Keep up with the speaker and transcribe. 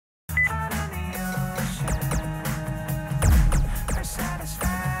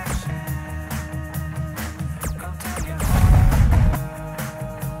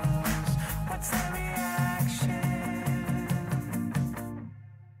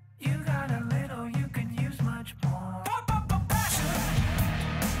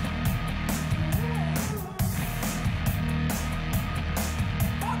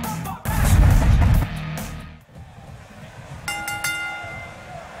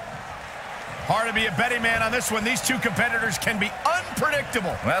Hard to be a betting man on this one. These two competitors can be unpredictable.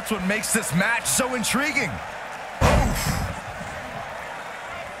 Well, that's what makes this match so intriguing. Oof.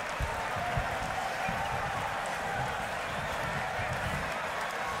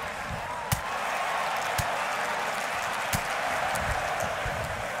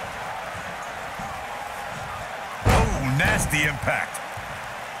 Oh, nasty impact.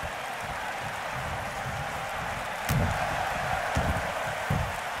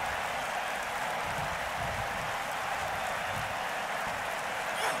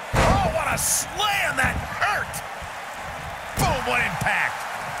 A slam that hurt. Boom, what impact.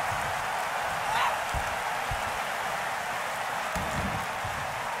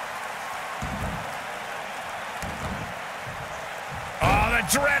 Oh, the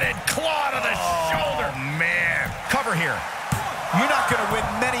dreaded claw to the shoulder. Man. Cover here. You're not going to win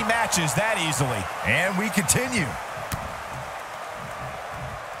many matches that easily. And we continue.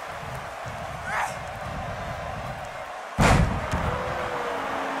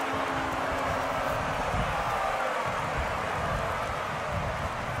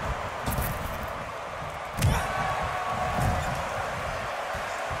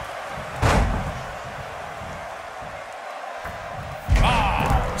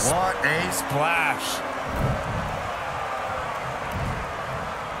 What a splash.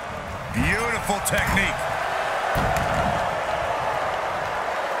 Beautiful technique.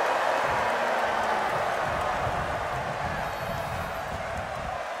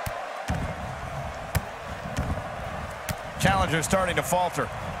 Challenger starting to falter.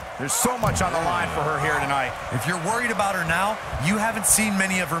 There's so much on the line for her here tonight. If you're worried about her now, you haven't seen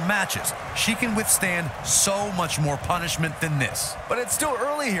many of her matches. She can withstand so much more punishment than this. But it's still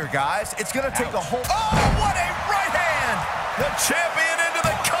early here, guys. It's going to take a whole... Oh, what a right hand! The champion into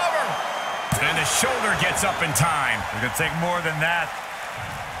the cover! And the shoulder gets up in time. It's going to take more than that.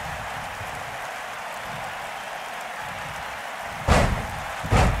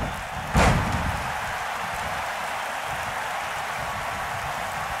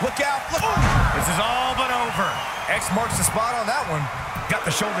 Look out, look. This is all but over. X marks the spot on that one. Got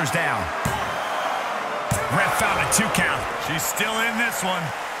the shoulders down. Ref found a 2 count. She's still in this one.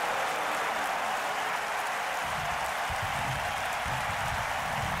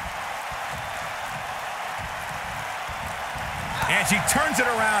 And she turns it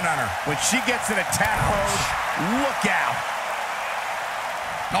around on her. When she gets in attack mode, look out.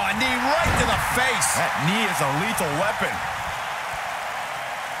 Oh, a knee right to the face. That knee is a lethal weapon.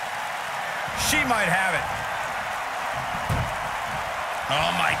 She might have it.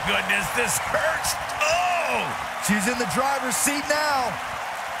 Oh, my goodness, this hurts. Oh! She's in the driver's seat now.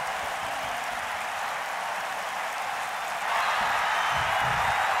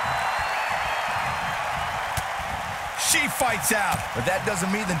 She fights out. But that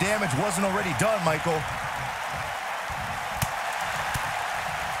doesn't mean the damage wasn't already done, Michael.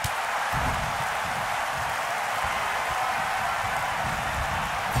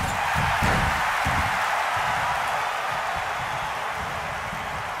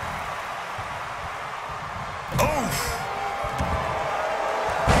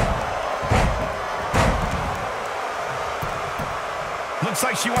 Looks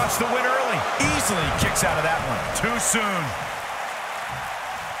like she wants to win early. Easily kicks out of that one. Too soon.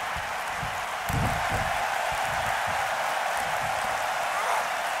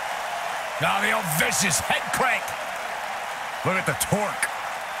 Now the old vicious head crank. Look at the torque.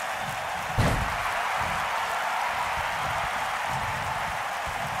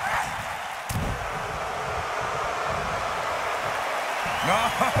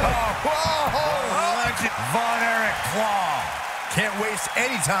 Von Erich claw. Can't waste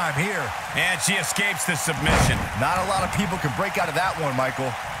any time here. And she escapes the submission. Not a lot of people can break out of that one, Michael.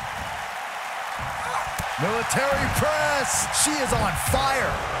 Military press. She is on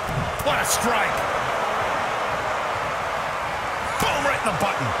fire. What a strike. Boom, right in the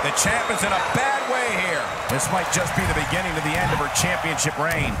button. The champ is in a bad way here. This might just be the beginning to the end of her championship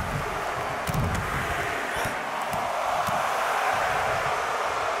reign.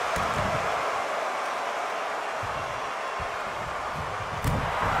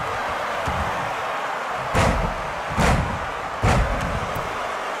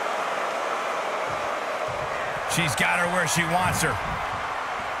 She's got her where she wants her.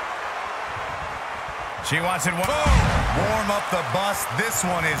 She wants it. Boom! Warm up the bus. This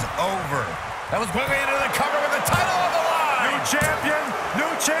one is over. That was quickly into the cover with the title on the line. New champion. New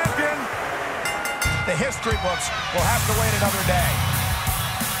champion. The history books will have to wait another day.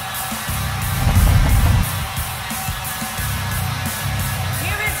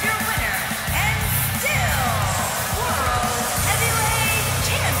 Here is your winner, and still World Heavyweight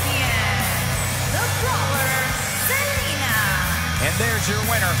Champion, Here's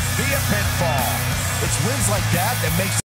your winner via pinfall. It's wins like that that makes